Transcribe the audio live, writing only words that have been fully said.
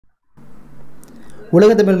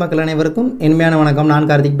உலக தமிழ் மக்கள் அனைவருக்கும் இனிமையான வணக்கம். நான்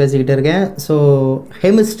கார்த்திக் பேசிக்கிட்டு இருக்கேன். ஸோ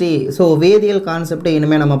கெமிஸ்ட்ரி, வேதியியல் கான்செப்ட்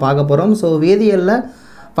இனிமேல் நம்ம பார்க்க போகிறோம். So வேதியியலில்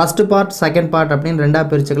first part, second part அப்படின்னு ரெண்டாக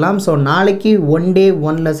பிரிச்சுக்கலாம். ஸோ நாளைக்கு 1 டே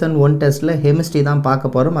 1 லெசன் 1 டெஸ்ட்டில் கெமிஸ்ட்ரி தான்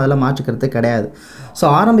பார்க்க போகிறோம். அதில் மாற்றுக்கிறது கிடையாது. ஸோ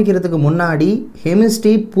ஆரம்பிக்கிறதுக்கு முன்னாடி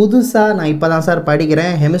கெமிஸ்ட்ரி புதுசாக நான் இப்போ தான் சார்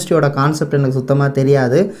படிக்கிறேன், கெமிஸ்ட்ரியோட கான்செப்ட் எனக்கு சுத்தமாக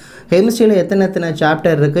தெரியாது, கெமிஸ்ட்ரியில் எத்தனை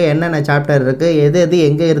சாப்டர் இருக்குது, என்னென்ன சாப்டர் இருக்குது, எது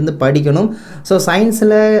எங்கே இருந்து படிக்கணும். ஸோ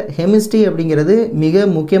சயின்ஸில் கெமிஸ்ட்ரி அப்படிங்கிறது மிக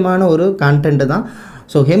முக்கியமான ஒரு கண்டென்ட்டு தான்.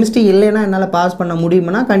 ஸோ கெமிஸ்ட்ரி இல்லைன்னா என்னால் பாஸ் பண்ண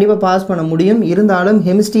முடியும்னா கண்டிப்பாக பாஸ் பண்ண முடியும். இருந்தாலும்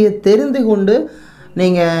கெமிஸ்ட்ரியை தெரிந்து கொண்டு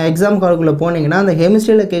நீங்கள் எக்ஸாம் கால்குள்ளே போனீங்கன்னா அந்த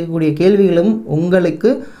கெமிஸ்ட்ரியில் கேட்கக்கூடிய கேள்விகளும் உங்களுக்கு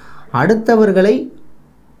அடுத்தவர்களை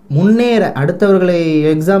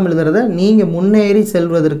எக்ஸாம் எழுதுறத நீங்கள் முன்னேறி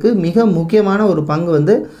செல்வதற்கு மிக முக்கியமான ஒரு பங்கு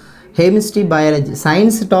வந்து கெமிஸ்ட்ரி, பயாலஜி,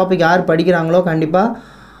 சயின்ஸ் டாபிக் யார் படிக்கிறாங்களோ கண்டிப்பாக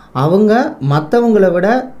அவங்க மற்றவங்களை விட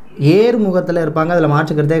ஏறுமுகத்தில் இருப்பாங்க. அதில்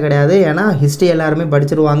மாற்றுக்கிறதே கிடையாது. ஏன்னா ஹிஸ்ட்ரி எல்லாருமே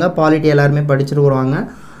படிச்சிருவாங்க, பாலிட்டி எல்லாருமே படிச்சிருவாங்க,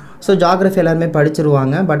 ஸோ ஜாகிரஃபி எல்லாருமே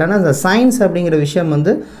படிச்சிருவாங்க. பட் ஆனால் இந்த சயின்ஸ் அப்படிங்கிற விஷயம்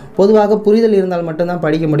வந்து பொதுவாக புரிதல் இருந்தால் மட்டும்தான்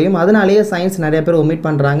படிக்க முடியும். அதனாலேயே சயின்ஸ் நிறைய பேர் ஒமிட்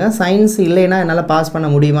பண்ணுறாங்க. சயின்ஸ் இல்லைன்னா என்னால் பாஸ் பண்ண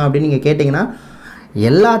முடியுமா அப்படின்னு நீங்கள் கேட்டிங்கன்னா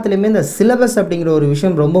எல்லாத்துலேயுமே இந்த சிலபஸ் அப்படிங்கிற ஒரு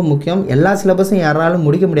விஷயம் ரொம்ப முக்கியம். எல்லா சிலபஸும் யாராலும்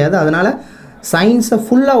முடிக்க முடியாது. அதனால் சயின்ஸை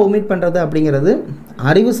ஃபுல்லாக ஒமிட் பண்ணுறது அப்படிங்கிறது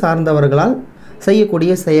அறிவு சார்ந்தவர்களால்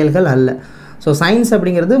செய்யக்கூடிய செயல்கள் அல்ல. ஸோ சயின்ஸ்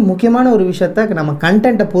அப்படிங்கிறது முக்கியமான ஒரு விஷயத்த நம்ம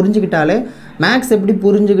கண்டென்ட்டை புரிஞ்சுக்கிட்டாலே மேக்ஸ் எப்படி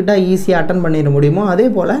புரிஞ்சுக்கிட்டால் ஈஸியாக அட்டன் பண்ணிட முடியுமோ அதே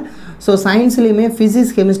போல் ஸோ சயின்ஸ்லேயுமே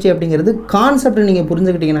ஃபிசிக்ஸ், கெமிஸ்ட்ரி அப்படிங்கிறது கான்செப்டை நீங்கள்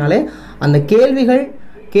புரிஞ்சுக்கிட்டிங்கனாலே அந்த கேள்விகள்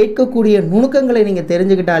கேட்கக்கூடிய நுணுக்கங்களை நீங்கள்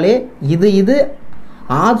தெரிஞ்சுக்கிட்டாலே இது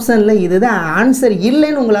ஆப்ஷனில் இதுதான் ஆன்சர்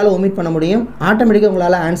இல்லைன்னு உங்களால் ஒமிட் பண்ண முடியும். ஆட்டோமேட்டிக்காக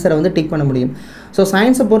உங்களால் ஆன்சரை வந்து டிக் பண்ண முடியும். ஸோ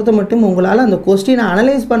சயின்ஸை பொறுத்த மட்டும் உங்களால் அந்த கொஸ்டினை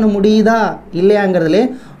அனலைஸ் பண்ண முடியுதா இல்லையாங்கிறதுலே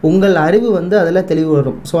உங்கள் அறிவு வந்து அதில் தெளிவு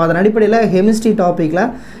வரும். ஸோ அதன் அடிப்படையில் கெமிஸ்ட்ரி டாப்பிக்கில்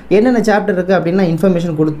என்னென்ன சாப்டர் இருக்குது அப்படின்னு நான்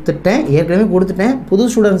இன்ஃபர்மேஷன் ஏற்கனவே கொடுத்துட்டேன். புது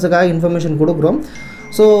ஸ்டூடெண்ட்ஸுக்காக இன்ஃபர்மேஷன் கொடுக்குறோம்.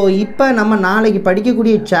 ஸோ இப்போ நம்ம நாளைக்கு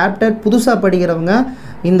படிக்கக்கூடிய சாப்டர் புதுசாக படிக்கிறவங்க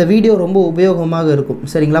இந்த வீடியோ ரொம்ப உபயோகமாக இருக்கும்.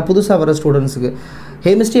 சரிங்களா? புதுசாக வர ஸ்டூடெண்ட்ஸுக்கு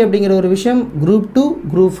கெமிஸ்ட்ரி அப்படிங்கிற ஒரு விஷயம் குரூப் 2,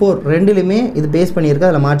 குரூப் 4 ரெண்டுலையுமே இது பேஸ் பண்ணியிருக்கு.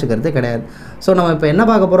 அதில் மாற்றுக்கிறது கிடையாது. ஸோ நம்ம இப்போ என்ன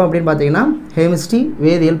பார்க்க போகிறோம் அப்படின்னு பார்த்தீங்கன்னா கெமிஸ்ட்ரி,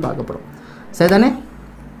 வேதியியல் பார்க்க போகிறோம். சரி தானே?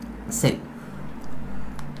 சரி.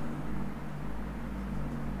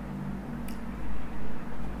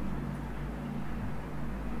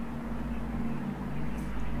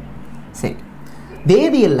 சரி,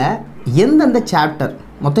 வேதியியலில் எந்தெந்த சாப்டர்,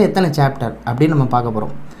 மொத்தம் எத்தனை சாப்டர் அப்படின்னு நம்ம பார்க்க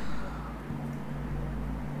போகிறோம்.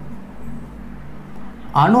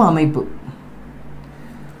 அணு அமைப்பு.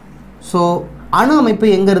 ஸோ அணு அமைப்பு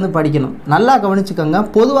எங்கேருந்து படிக்கணும் நல்லா கவனிச்சுக்கோங்க.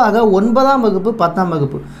 பொதுவாக 9ஆம் வகுப்பு 10ஆம்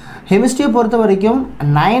வகுப்பு கெமிஸ்ட்ரியை பொறுத்த வரைக்கும்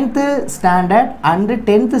 9th standard and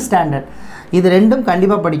 10th standard இது ரெண்டும்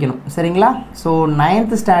கண்டிப்பாக படிக்கணும். சரிங்களா? So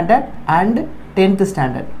 9th standard and 10th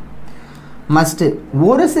standard must.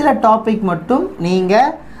 ஒரு சில டாபிக் மட்டும் நீங்கள்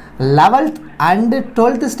 11th அண்டு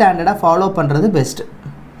 12th ஸ்டாண்டர்டை ஃபாலோ பண்ணுறது பெஸ்ட்டு.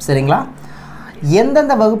 சரிங்களா?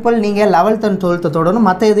 எந்தெந்த வகுப்பில் நீங்கள் 11th and 12th தொடரணும்,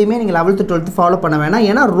 மற்ற எதையுமே நீங்கள் 11th 12th ஃபாலோ பண்ண வேணாம்.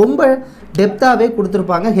 ஏன்னா ரொம்ப டெப்த்தாகவே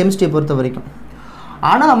கொடுத்துருப்பாங்க கெமிஸ்ட்ரியை பொறுத்த வரைக்கும்.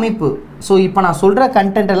 அணு அமைப்பு. ஸோ இப்போ நான் சொல்கிற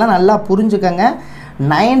கண்டென்ட் எல்லாம் நல்லா புரிஞ்சுக்கங்க.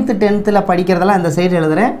 9th 10th படிக்கிறதெல்லாம் இந்த சைடு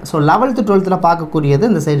எழுதுகிறேன். ஸோ 11th 12th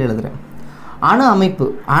பார்க்கக்கூடியது இந்த சைடு எழுதுகிறேன். அணு அமைப்பு.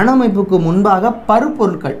 அணு அமைப்புக்கு முன்பாக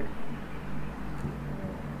பருப்பொருட்கள்.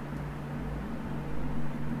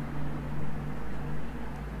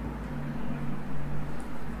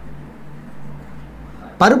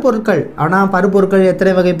 பருப்பொருட்கள். ஆனால் பருப்பொருட்கள்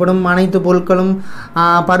எத்தனை வகைப்படும்? அனைத்து பொருட்களும்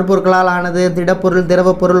பருப்பொருட்களால் ஆனது. திடப்பொருள்,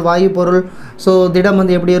 திரவப்பொருள், வாயு பொருள். ஸோ திடம்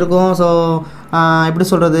வந்து எப்படி இருக்கும்? ஸோ எப்படி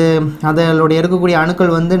சொல்கிறது, அதனுடைய இருக்கக்கூடிய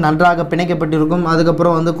அணுக்கள் வந்து நன்றாக பிணைக்கப்பட்டிருக்கும்.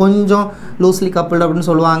 அதுக்கப்புறம் வந்து கொஞ்சம் லூஸ்லி கப்புள்டு அப்படின்னு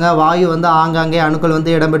சொல்லுவாங்க. வாயு வந்து ஆங்காங்கே அணுக்கள்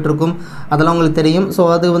வந்து இடம்பெற்றிருக்கும். அதெல்லாம் உங்களுக்கு தெரியும். ஸோ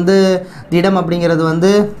அது வந்து திடம் அப்படிங்கிறது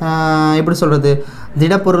வந்து எப்படி சொல்கிறது,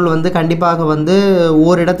 திடப்பொருள் வந்து கண்டிப்பாக வந்து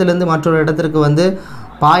ஒரு இடத்துலேருந்து மற்றொரு இடத்திற்கு வந்து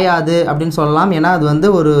பாயாது அப்படின்னு சொல்லலாம். ஏன்னா அது வந்து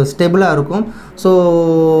ஒரு ஸ்டெபிளாக இருக்கும். ஸோ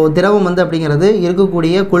திரவம் வந்து அப்படிங்கிறது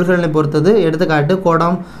இருக்கக்கூடிய கொள்கலனை பொறுத்தது. எடுத்துக்காட்டு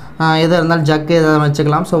குடம், எதாக இருந்தாலும் ஜக்கு எதாவது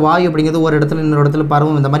வச்சுக்கலாம். ஸோ வாயு அப்படிங்கிறது ஒரு இடத்துல இன்னொரு இடத்துல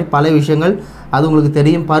பரவும். இந்த மாதிரி பல விஷயங்கள் அது உங்களுக்கு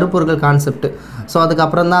தெரியும். பருப்பொருட்கள் கான்செப்ட். ஸோ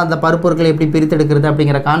அதுக்கப்புறம் தான் அந்த பருப்பொருட்களை எப்படி பிரித்தெடுக்கிறது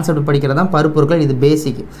அப்படிங்கிற கான்செப்ட் படிக்கிறது தான் பருப்பொருட்கள். இது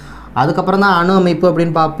பேசிக். அதுக்கப்புறம் தான் அணு அமைப்பு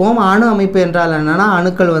அப்படின்னு பார்ப்போம். அணு அமைப்பு என்றால் என்னென்னா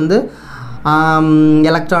அணுக்கள் வந்து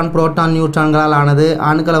எலக்ட்ரான், புரோட்டான், நியூட்ரான்களால் ஆனது.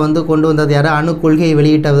 அணுக்களை வந்து கொண்டு வந்தது யார்? அணு கொள்கையை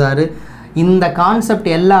வெளியிட்டது யார்? இந்த கான்செப்ட்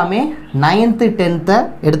எல்லாமே 9th 10th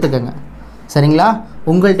எடுத்துக்கோங்க. சரிங்களா?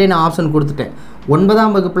 உங்கள்கிட்ட நான் ஆப்ஷன் கொடுத்துட்டேன்.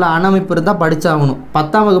 9ஆம் வகுப்பில் அணு அமைப்பு இருந்தால் படித்தாகணும்,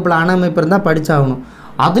 10ஆம் வகுப்பில் அணு அமைப்பு இருந்தால் படித்தாகணும்.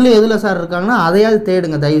 அதில் எதில் சார் இருக்காங்கன்னா அதையாவது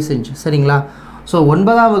தேடுங்க தயவு செஞ்சு. சரிங்களா? ஸோ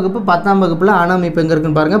 9ஆம் வகுப்பு 10ஆம் வகுப்பில் அணு அமைப்பு எங்கே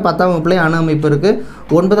இருக்குன்னு பாருங்கள். 10ஆம் வகுப்புலேயே அணு அமைப்பு இருக்குது,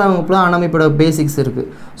 9ஆம் வகுப்பில் அணு அமைப்போட பேசிக்ஸ் இருக்குது.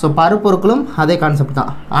 ஸோ பருப்பொருட்களும் அதே கான்செப்ட்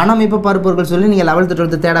தான். அணு அமைப்பு பருப்பொருட்கள் சொல்லி நீங்கள் 11th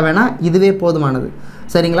 12th தேட வேணாம், இதுவே போதுமானது.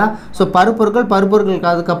 சரிங்களா? ஸோ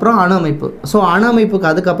பருப்பொருட்களுக்கு அதுக்கப்புறம் அணு அமைப்பு. ஸோ அணு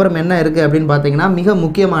அமைப்புக்கு அதுக்கப்புறம் என்ன இருக்குது அப்படின்னு பார்த்தீங்கன்னா மிக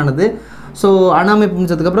முக்கியமானது. ஸோ அணு அமைப்பு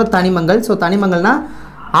முடிச்சதுக்கப்புறம் தனிமங்கள். ஸோ தனிமங்கள்னால்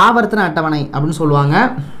ஆவர்த்தன அட்டவணை அப்படின்னு சொல்லுவாங்க.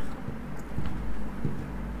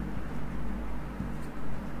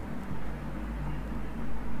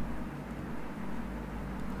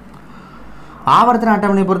 ஆவர்த்தன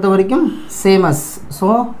அட்டவணை பொறுத்த வரைக்கும் same as. So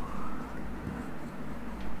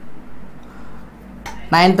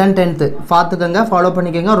 9th and 10th பார்த்துக்கோங்க, ஃபாலோ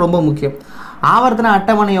பண்ணிக்கோங்க, ரொம்ப முக்கியம். ஆவர்த்தன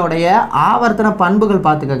அட்டவணையோடைய ஆவர்த்தன பண்புகள்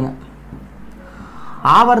பார்த்துக்கோங்க.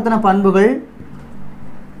 ஆவர்த்தன பண்புகள்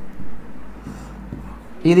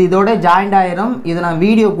இதோட ஜாயிண்ட் ஆயிரும். இது நான்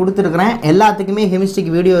வீடியோ கொடுத்துருக்குறேன், எல்லாத்துக்குமே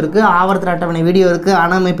கெமிஸ்ட்ரிக்கு வீடியோ இருக்குது, ஆவர்த்தன அட்டவணை வீடியோ இருக்குது,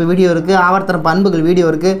 அணு அமைப்பு வீடியோ இருக்குது, ஆவர்த்தன பண்புகள் வீடியோ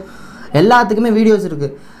இருக்குது, எல்லாத்துக்குமே வீடியோஸ்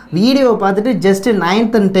இருக்குது. வீடியோவை பார்த்துட்டு ஜஸ்ட்டு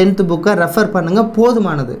 9th and 10th புக்கை ரெஃபர் பண்ணுங்கள்,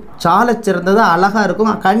 போதுமானது. சால சிறந்தது, அழகாக இருக்கும்,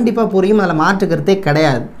 கண்டிப்பாக புரியும், அதில் மாற்றுக்கிறதே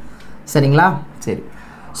கிடையாது. சரிங்களா? சரி.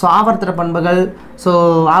 ஸோ ஆவர்த்தன பண்புகள், ஸோ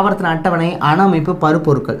ஆவர்த்தன அட்டவணை, அணு அமைப்பு,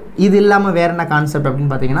 பருப்பொருட்கள். இது இல்லாமல் வேறு என்ன கான்செப்ட்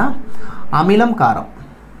அப்படின்னு பார்த்தீங்கன்னா அமிலம் காரம்.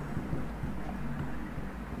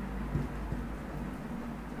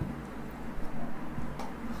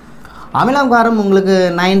 அமிலம் காரம் உங்களுக்கு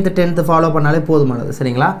 9th 10th ஃபாலோ பண்ணாலே போதுமானது.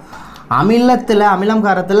 சரிங்களா? அமிலம்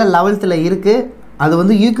காரத்தில் 11th இருக்குது, அது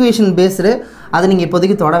வந்து ஈக்குவேஷன் பேஸ்டு, அது நீங்கள்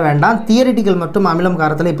இப்போதைக்கு தொட வேண்டாம். தியரிட்டிக்கல் மட்டும் அமிலம்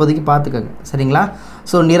காரத்தில் இப்போதைக்கு பார்த்துக்கோங்க. சரிங்களா?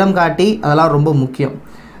 ஸோ நிறம் காட்டி அதெல்லாம் ரொம்ப முக்கியம்.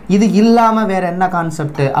 இது இல்லாமல் வேறு என்ன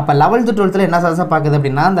கான்செப்ட்? அப்போ 11th 12th என்ன சார்ஸாக பார்க்குது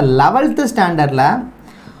அப்படின்னா அந்த 11th ஸ்டாண்டர்டில்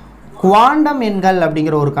குவாண்டம் எண்கள்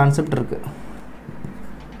அப்படிங்கிற ஒரு கான்செப்ட் இருக்குது.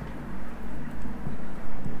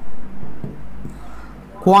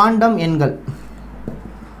 குவாண்டம் எண்கள்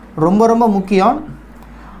ரொம்ப ரொம்ப முக்கியம்.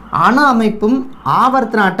 அணு அமைப்பும்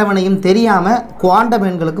ஆவர்த்தன அட்டவணையும் தெரியாமல் குவாண்டம்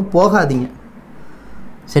எண்களுக்கு போகாதீங்க.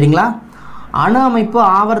 சரிங்களா? அணு அமைப்பு,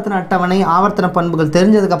 ஆவர்த்தன அட்டவணை, ஆவர்த்தன பண்புகள்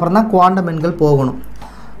தெரிஞ்சதுக்கப்புறம் தான் குவாண்டம் எண்கள் போகணும்.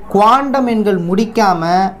 குவாண்டம் எண்கள்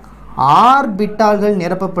முடிக்காமல் ஆர்பிட்டால்கள்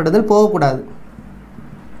நிரப்பப்படுதல் போகக்கூடாது.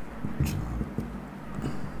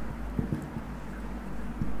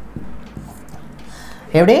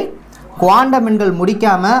 எப்படி? குவாண்டம் எண்கள்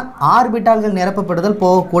முடிக்காமல் ஆர்பிட்டால்கள் நிரப்பப்படுதல்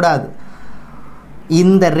போகக்கூடாது.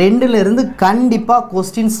 இந்த ரெண்டுலேருந்து கண்டிப்பாக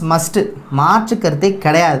கொஸ்டின்ஸ் மஸ்ட்டு, மாற்றுக்கிறதே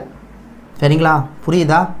கிடையாது. சரிங்களா?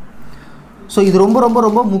 புரியுதா? ஸோ இது ரொம்ப ரொம்ப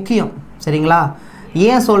ரொம்ப முக்கியம். சரிங்களா?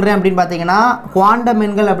 ஏன் சொல்கிறேன் அப்படின்னு பார்த்தீங்கன்னா குவாண்டம்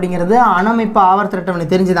எண்கள் அப்படிங்கிறது அணமைப்பு ஆவர்த்தன அட்டவணை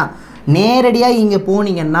தெரிஞ்சு தான். நேரடியாக இங்கே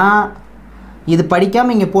போனீங்கன்னா, இது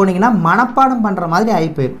படிக்காமல் இங்கே போனீங்கன்னா மனப்பாடம் பண்ணுற மாதிரி ஆகி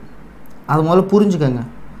போயிடும். அது முதல்ல புரிஞ்சுக்கோங்க.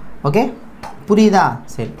 ஓகே, புரியுதா?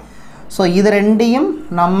 சரி. ஸோ இது ரெண்டையும்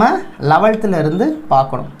நம்ம 11th இருந்து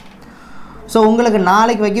பார்க்கணும். ஸோ உங்களுக்கு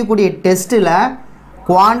நாளைக்கு வைக்கக்கூடிய டெஸ்ட்டில்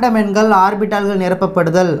குவாண்டம் எண்கள், ஆர்பிட்டால்கள்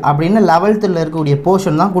நிரப்பப்படுதல் அப்படின்னு 11th இருக்கக்கூடிய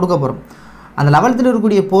போர்ஷன் தான் கொடுக்க போகிறோம். அந்த 11th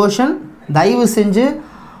இருக்கக்கூடிய போர்ஷன் தயவு செஞ்சு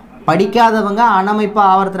படிக்காதவங்க அணமைப்பு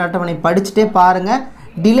ஆவர்த்தன அட்டவணை படிச்சுட்டே பாருங்கள்.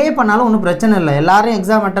 டிலே பண்ணாலும் ஒன்றும் பிரச்சனை இல்லை. எல்லோரும்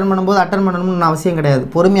எக்ஸாம் அட்டன் பண்ணும்போது அட்டன் பண்ணணும்னு அவசியம் கிடையாது.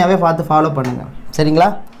 பொறுமையாகவே பார்த்து ஃபாலோ பண்ணுங்கள். சரிங்களா?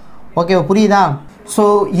 ஓகே, புரியுதா? ஸோ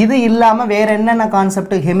இது இல்லாமல் வேறு என்னென்ன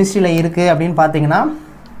கான்செப்ட் கெமிஸ்ட்ரியில் இருக்குது அப்படின்னு பார்த்தீங்கன்னா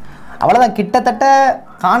அவ்வளோதான். கிட்டத்தட்ட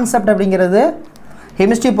கான்செப்ட் அப்படிங்கிறது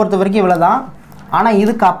கெமிஸ்ட்ரி பொறுத்த வரைக்கும் இவ்வளோ தான். ஆனால்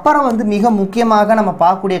இதுக்கப்புறம் வந்து மிக முக்கியமாக நம்ம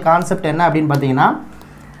பார்க்கக்கூடிய கான்செப்ட் என்ன அப்படின்னு பார்த்தீங்கன்னா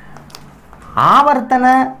ஆவர்த்தன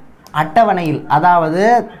அட்டவணையில், அதாவது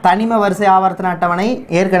தனிம வரிசை ஆவர்த்தன அட்டவணை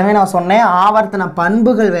ஏற்கனவே நான் சொன்னேன். ஆவர்த்தன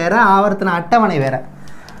பண்புகள் வேறு, ஆவர்த்தன அட்டவணை வேறு.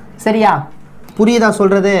 சரியா? புரியுதா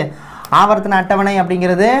சொல்கிறது? ஆவர்த்தன அட்டவணை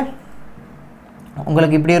அப்படிங்கிறது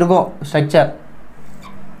உங்களுக்கு இப்படி இருக்கும் ஸ்ட்ரக்சர்.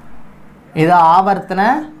 இது ஆவர்த்தன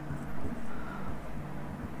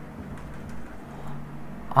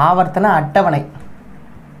அட்டவணை.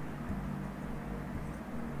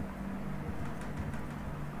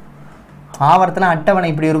 ஆவர்த்தன அட்டவணை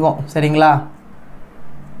இப்படி இருக்கும். சரிங்களா?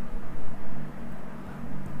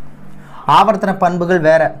 ஆவர்த்தன பண்புகள்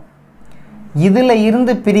வேற. இதில்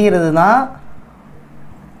இருந்து பிரிகிறது தான்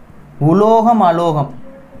உலோகம், அலோகம்.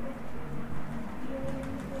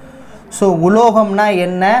 ஸோ உலோகம்னா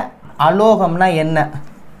என்ன, அலோகம்னா என்ன,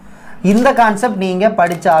 இந்த கான்செப்ட் நீங்கள்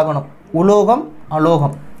படித்து ஆகணும். உலோகம்,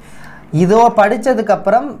 அலோகம். இதோ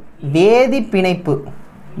படித்ததுக்கப்புறம் வேதிப்பிணைப்பு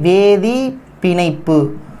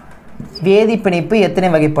எத்தனை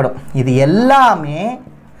வகைப்படும், இது எல்லாமே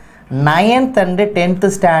 9th and 10th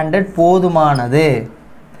ஸ்டாண்டர்ட் போதுமானது.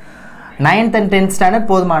 9th and 10th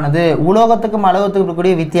ஸ்டாண்டர்ட் போதுமானது. உலோகத்துக்கும் அலோகத்துக்கும்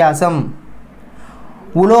இருக்கக்கூடிய வித்தியாசம்,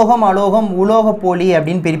 உலோகம், அலோகம், உலோக போலி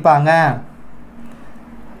அப்படின்னு பிரிப்பாங்க.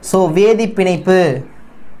 ஸோ வேதிப்பிணைப்பு,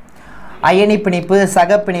 அயனி பிணைப்பு,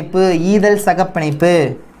 சகப்பிணைப்பு, ஈதல் சகப்பிணைப்பு,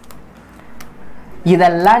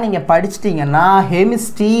 இதெல்லாம் நீங்கள் படிச்சிட்டிங்கன்னா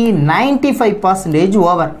கெமிஸ்ட்ரி 95%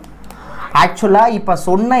 ஓவர். ஆக்சுவலாக இப்போ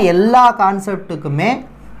சொன்ன எல்லா கான்செப்ட்டுக்குமே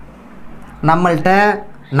நம்மள்கிட்ட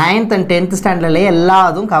 9th and 10th ஸ்டாண்டர்ட்லேயே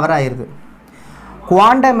எல்லாதும் கவர் ஆகிடுது.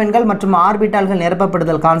 குவாண்டம் எண்கள் மற்றும் ஆர்பிட்டால்கள்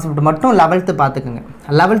நிரப்பப்படுதல் கான்செப்ட் மட்டும் 11th பார்த்துக்குங்க.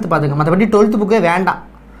 மற்றபடி 12th புக்கே வேண்டாம்,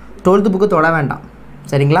 12th புக்கு தொட வேண்டாம்.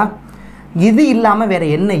 சரிங்களா? இது இல்லாமல் வேறு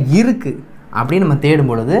என்ன இருக்குது அப்படின்னு நம்ம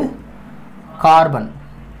தேடும் பொழுது கார்பன்,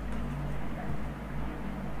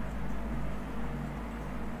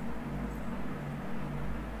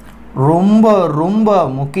 ரொம்ப ரொம்ப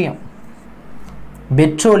முக்கியம்.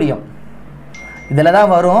 பெட்ரோலியம் இதில்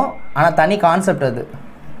தான் வரும், ஆனால் தனி கான்செப்ட் அது.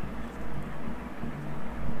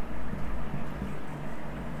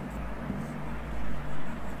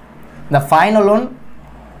 இந்த ஃபைனல் ஒன்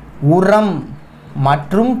உரம்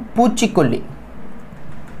மற்றும் பூச்சிக்கொல்லி.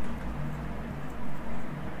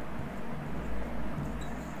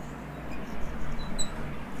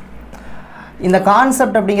 இந்த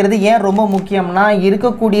கான்செப்ட் அப்படிங்கிறது ஏன் ரொம்ப முக்கியம்னா,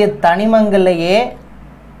 இருக்கக்கூடிய தனிமங்கள்லையே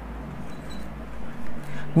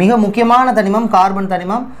மிக முக்கியமான தனிமம் கார்பன்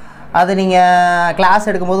தனிமம். அது நீங்கள் கிளாஸ்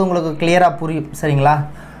எடுக்கும்போது உங்களுக்கு கிளியராக புரியும். சரிங்களா?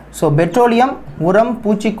 ஸோ பெட்ரோலியம், உரம்,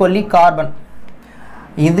 பூச்சிக்கொல்லி, கார்பன்,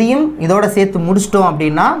 இதையும் இதோட சேர்த்து முடிச்சிட்டோம்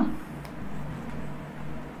அப்படின்னா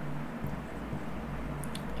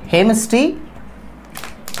கெமிஸ்ட்ரி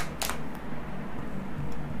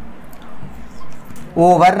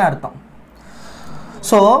ஓவர்னு அர்த்தம்.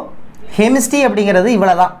 ஸோ கெமிஸ்ட்ரி அப்படிங்கிறது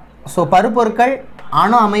இவ்வளோ தான். ஸோ பருப்பொருட்கள்,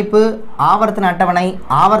 அணு அமைப்பு, ஆவர்த்தன அட்டவணை,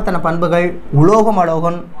 ஆவர்த்தன பண்புகள், உலோகம்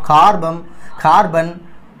அலோகம், கார்பன்,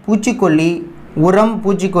 பூச்சிக்கொல்லி, உரம்,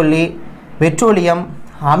 பூச்சிக்கொல்லி, பெட்ரோலியம்,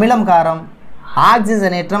 அமிலம் காரம்,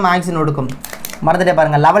 ஆக்சிஜனேற்றம், ஆக்சிஜன் ஒடுக்கம். மறந்துட்டே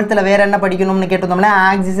பாருங்கள். 11th வேறு என்ன படிக்கணும்னு கேட்டிருந்தோம்னா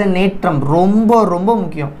ஆக்சிஜனேற்றம் ரொம்ப ரொம்ப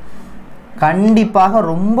முக்கியம். கண்டிப்பாக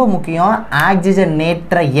ரொம்ப முக்கியம்.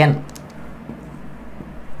 ஆக்சிஜனேற்ற எண்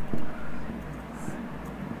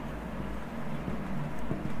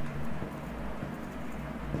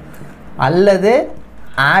அல்லது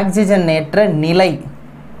ஆக்சிஜனேற்ற நிலை.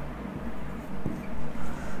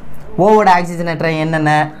 ஓவோட ஆக்சிஜனேற்ற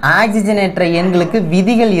என்னென்ன? ஆக்சிஜனேற்ற எண்களுக்கு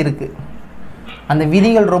விதிகள் இருக்குது. அந்த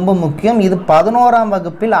விதிகள் ரொம்ப முக்கியம். இது 11ஆம்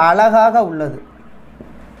வகுப்பில் அழகாக உள்ளது.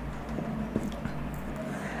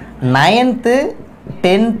 9th,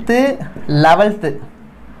 10th, 11th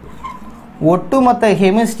ஒட்டுமொத்த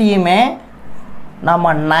கெமிஸ்ட்ரியுமே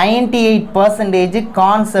நம்ம 98%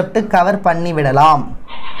 கான்செப்ட் கவர் பண்ணிவிடலாம்.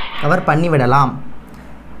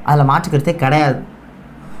 அதில் மாற்றுக்கிறதே கிடையாது.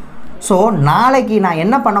 ஸோ நாளைக்கு நான்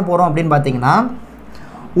என்ன பண்ண போகிறோம் அப்படின்னு பார்த்தீங்கன்னா,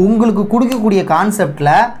 உங்களுக்கு கொடுக்கக்கூடிய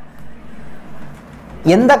கான்செப்டில்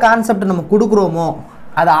எந்த கான்செப்ட் நம்ம கொடுக்குறோமோ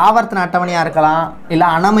அது ஆவர்த்தன அட்டவணையாக இருக்கலாம், இல்லை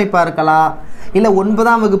அணமைப்பாக இருக்கலாம், இல்லை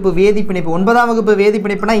 9ஆம் வகுப்பு வேதிப்பிணைப்பு. 9ஆம் வகுப்பு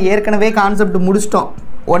வேதிப்பிணைப்புனா ஏற்கனவே கான்செப்ட் முடிச்சிட்டோம்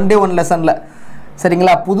 1 day 1 லெசனில்.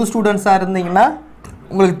 சரிங்களா? புது ஸ்டூடெண்ட்ஸாக இருந்தீங்கன்னா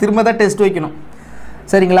உங்களுக்கு திரும்ப தான் டெஸ்ட் வைக்கணும்.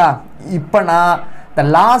 சரிங்களா? இப்போ நான் இந்த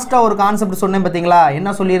லாஸ்ட்டாக ஒரு கான்செப்ட் சொன்னேன் பார்த்தீங்களா? என்ன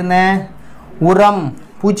சொல்லியிருந்தேன்? உரம்,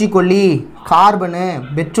 பூச்சிக்கொல்லி, கார்பனு,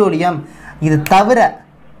 பெட்ரோலியம். இது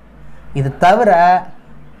தவிர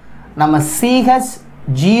நம்ம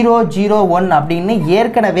CH001 அப்படின்னு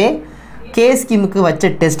ஏற்கனவே ஸ்கீமுக்கு வச்ச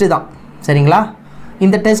டெஸ்ட்டு தான். சரிங்களா?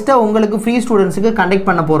 இந்த டெஸ்ட்டை உங்களுக்கு ஃப்ரீ ஸ்டூடெண்ட்ஸுக்கு கண்டக்ட்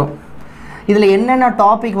பண்ண போகிறோம். இதில் என்னென்ன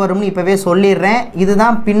டாபிக் வரும்னு இப்போவே சொல்லிடுறேன்.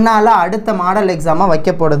 இதுதான் பின்னால் அடுத்த மாடல் எக்ஸாமாக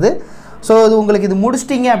வைக்க போடுது. ஸோ இது உங்களுக்கு இது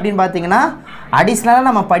முடிச்சிட்டிங்க அப்படின்னு பார்த்தீங்கன்னா அடிஷ்னலாக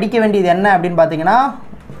நம்ம படிக்க வேண்டியது என்ன அப்படின்னு பார்த்தீங்கன்னா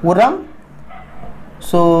உரம்,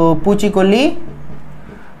 ஸோ பூச்சிக்கொல்லி,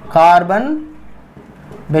 கார்பன்,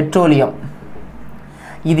 பெட்ரோலியம்.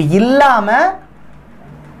 இது இல்லாமல்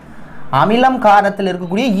அமிலம் காரத்தில்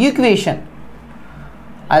இருக்கக்கூடிய ஈக்குவேஷன்,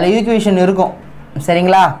 அதில் ஈக்குவேஷன் இருக்கும்.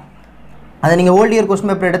 சரிங்களா? அதை நீங்கள் ஓல்ட் இயர்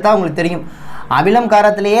கொஸ்டின் பேப்பர் எடுத்தால் உங்களுக்கு தெரியும். அமிலம்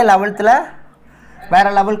காரத்திலேயே 11th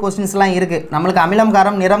வேறு லெவல் கொஸ்டின்ஸ்லாம் இருக்குது. நம்மளுக்கு அமிலம்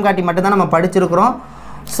காரம் நிறம் காட்டி மட்டும்தான் நம்ம படிச்சிருக்கிறோம்.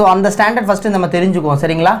 ஸோ அந்த ஸ்டாண்டர்ட் ஃபஸ்ட்டு நம்ம தெரிஞ்சுக்குவோம்.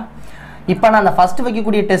 சரிங்களா? இப்போ நான் அந்த ஃபஸ்ட்டு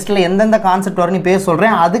வைக்கக்கூடிய டெஸ்ட்டில் எந்தெந்த கான்செப்ட் வரும்னு பேர்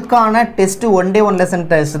சொல்கிறேன். அதுக்கான டெஸ்ட்டு 1 day 1 lesson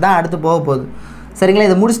டெஸ்ட் தான் அடுத்து போக போகுது. சரிங்களா?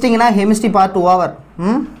 இதை முடிச்சிட்டிங்கன்னா கெமிஸ்ட்ரி பார்ட் ஓவர்.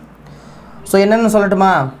 ஸோ என்னென்னு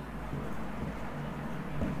சொல்லட்டுமா?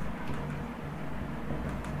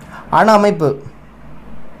 அணு அமைப்பு,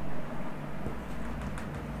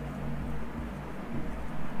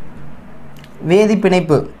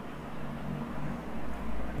 வேதிப்பிணைப்பு,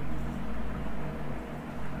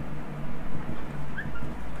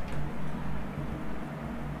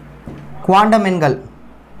 குவாண்டம் எண்கள்,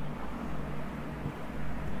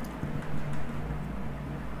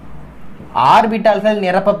 ஆர்பிட்டால்கள்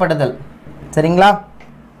நிரப்பப்படுதல். சரிங்களா?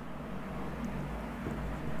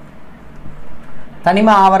 தனிம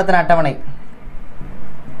ஆவர்த்தன அட்டவணை,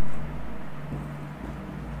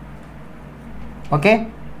 ஓகே.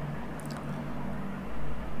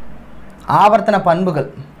 ஆவர்த்தன பண்புகள்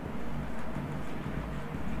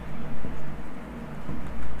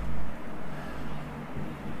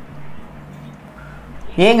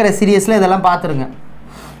ஏங்கிற சீரியஸில் இதெல்லாம் பார்த்துருங்க.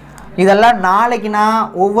 இதெல்லாம் நாளைக்கு நான்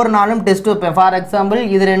ஒவ்வொரு நாளும் டெஸ்ட் வைப்பேன். ஃபார் எக்ஸாம்பிள்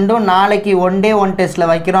இது ரெண்டும் நாளைக்கு 1 day 1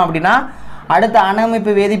 டெஸ்ட்டில் வைக்கிறோம் அப்படின்னா, அடுத்த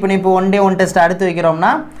அணமைப்பு வேதிப்பிணைப்பு 1 day 1 டெஸ்ட் அடுத்து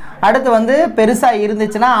வைக்கிறோம்னா, அடுத்து வந்து பெருசாக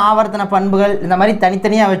இருந்துச்சுன்னா ஆவர்த்தன பண்புகள் இந்த மாதிரி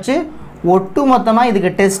தனித்தனியாக வச்சு ஒட்டு மொத்தமாக இதுக்கு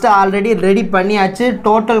டெஸ்ட் ஆல்ரெடி ரெடி பண்ணியாச்சு.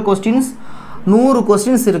 டோட்டல் கொஸ்டின்ஸ் 100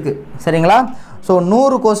 கொஸ்டின்ஸ் இருக்குது. சரிங்களா? ஸோ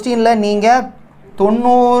 100 கொஸ்டினில் நீங்கள்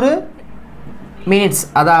 90 மினிட்ஸ்,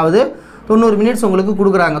 அதாவது 90 மினிட்ஸ் உங்களுக்கு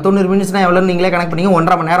கொடுக்குறாங்க. 90 மினிட்ஸ்னால் எவ்வளோன்னு நீங்களே கணக்கு பண்ணிங்க.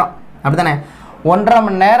 1.5 மணி நேரம் அப்படி தானே? 1.5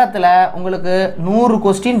 மணி நேரத்தில் உங்களுக்கு 100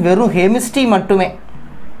 கொஸ்டின் வெறும் கெமிஸ்ட்ரி மட்டுமே.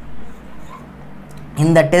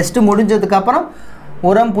 இந்த டெஸ்ட் முடிஞ்சதுக்கப்புறம்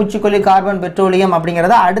உரம், பூச்சிக்கொல்லி, கார்பன், பெட்ரோலியம்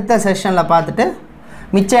அப்படிங்கிறத அடுத்த செஷனில் பார்த்துட்டு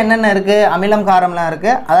மிச்சம் என்னென்ன இருக்குது, அமிலம், காரம்லாம்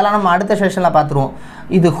இருக்குது, அதெல்லாம் நம்ம அடுத்த செஷனில் பார்த்துருவோம்.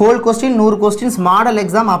 இது whole question 100 questions model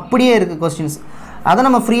exam அப்படியே இருக்குது கொஸ்டின்ஸ். அதை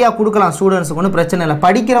நம்ம ஃப்ரீயாக கொடுக்கலாம் ஸ்டூடெண்ட்ஸுக்கு, ஒன்றும் பிரச்சனை இல்லை,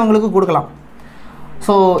 படிக்கிறவங்களுக்கு கொடுக்கலாம்.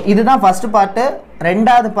 ஸோ இதுதான் ஃபஸ்ட்டு பார்ட்டு.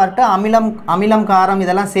 ரெண்டாவது பார்ட்டு அமிலம், காரம்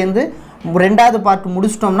இதெல்லாம் சேர்ந்து ரெண்டாவது part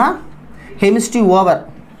முடிச்சிட்டோம்னா chemistry over.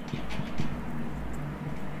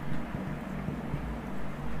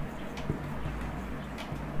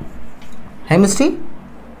 Chemistry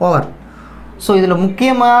over. So இதில்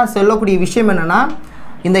முக்கியமாக சொல்லக்கூடிய விஷயம் என்னென்னா,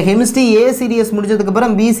 இந்த கெமிஸ்ட்ரி ஏ சீரியஸ்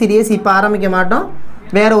முடிஞ்சதுக்கப்புறம் பி சீரியஸ் இப்போ ஆரம்பிக்க மாட்டோம்.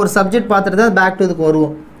 வேறு ஒரு சப்ஜெக்ட் பார்த்துட்டு தான் பேக் டு இதுக்கு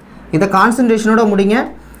வருவோம். இதை கான்சன்ட்ரேஷனோட முடிங்க.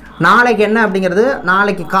 நாளைக்கு என்ன அப்படிங்கிறது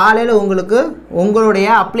நாளைக்கு காலையில் உங்களுக்கு உங்களுடைய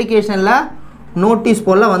அப்ளிகேஷனில் நோட்டீஸ்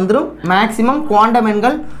போல் வந்துடும். மேக்ஸிமம் குவாண்டம்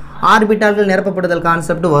எண்கள், ஆர்பிட்டால்கள் நிரப்பப்படுதல்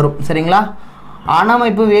கான்செப்ட் வரும். சரிங்களா?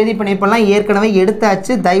 அணமைப்பு, வேதிப்பிணைப்பெல்லாம் ஏற்கனவே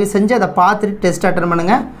எடுத்தாச்சு. தயவு செஞ்சு அதை பார்த்துட்டு டெஸ்ட் அட்டன்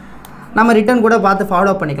பண்ணுங்கள். நம்ம ரிட்டன் கூட பார்த்து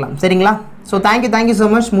ஃபாலோ பண்ணிக்கலாம். சரிங்களா? So thank you so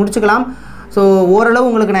much. முடிச்சுக்கலாம். ஸோ ஓரளவு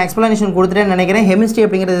உங்களுக்கு நான் எக்ஸ்ப்ளனேஷன் கொடுத்துட்டேன்னு நினைக்கிறேன். கெமிஸ்ட்ரி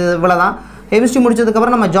அப்படிங்கிறது இவ்வளோ தான். கெமிஸ்ட்ரி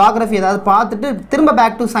முடிச்சதுக்கப்புறம் நம்ம ஜியாகிரஃபி ஏதாவது பார்த்துட்டு திரும்ப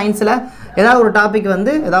பேக் டு சயின்ஸில் ஏதாவது ஒரு டாபிக்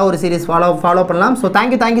வந்து ஏதாவது ஒரு சீரிஸ் ஃபாலோ பண்ணலாம். So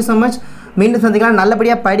thank you so much. மீண்டும் சந்திக்கலாம்.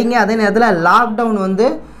 நல்லபடியாக படிங்க. அதே நேரத்தில் லாக்டவுன் வந்து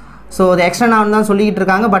ஸோ அது எக்ஸ்டெண்ட் ஆகுன்னு தான் சொல்லிக்கிட்டு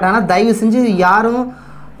இருக்காங்க. பட் ஆனால் தயவு செஞ்சு யாரும்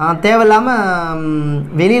தேவையில்லாமல்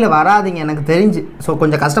வெளியில் வராதிங்க எனக்கு தெரிஞ்சு. ஸோ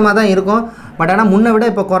கொஞ்சம் கஷ்டமாக தான் இருக்கும். பட் ஆனால் முன்னை விட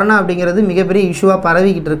இப்போ கொரோனா அப்படிங்கிறது மிகப்பெரிய இஷ்யூவாக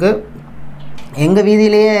பரவிக்கிட்டு இருக்குது. எங்கள்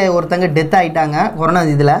வீதியிலேயே ஒருத்தங்க டெத் ஆகிட்டாங்க கொரோனா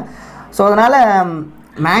இதில். ஸோ அதனால்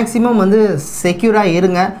மேக்ஸிமம் வந்து செக்யூராக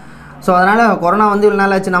இருங்க. ஸோ அதனால் கொரோனா வந்து இவ்வளோ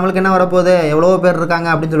நாள் ஆச்சு, நம்மளுக்கு என்ன வரப்போகுது, எவ்வளோ பேர் இருக்காங்க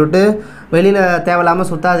அப்படின்னு சொல்லிட்டு வெளியில் தேவையில்லாமல்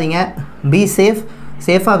சுற்றாதீங்க. பி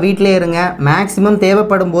சேஃபாக வீட்டிலே இருங்க. மேக்ஸிமம்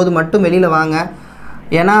தேவைப்படும் போது மட்டும் வெளியில் வாங்க.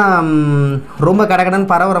 ஏன்னா ரொம்ப கடகடன்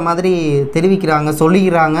பரவுற மாதிரி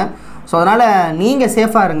சொல்லிக்கிறாங்க. ஸோ அதனால் நீங்கள்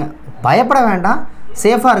சேஃபாக இருங்க, பயப்பட வேண்டாம்,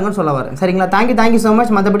 சேஃபாக இருங்கன்னு சொல்ல வரேன். சரிங்களா? Thank you so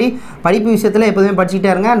much. மற்றபடி படிப்பு விஷயத்தில் எப்போதுமே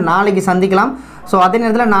படிச்சுக்கிட்டே இருங்க. நாளைக்கு சந்திக்கலாம். ஸோ அதே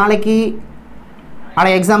நேரத்தில் நாளைக்கு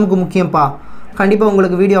எக்ஸாமுக்கு முக்கியம்ப்பா, கண்டிப்பாக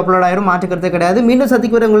உங்களுக்கு வீடியோ அப்லோட் ஆயிரும், மாற்றுக்கிறதே கிடையாது. மீண்டும்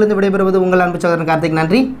சந்திக்கு வரை உங்களிருந்து விடைபெறுவது உங்கள் அன்பு சகோதரன் கார்த்திக்.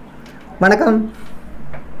 நன்றி, வணக்கம்.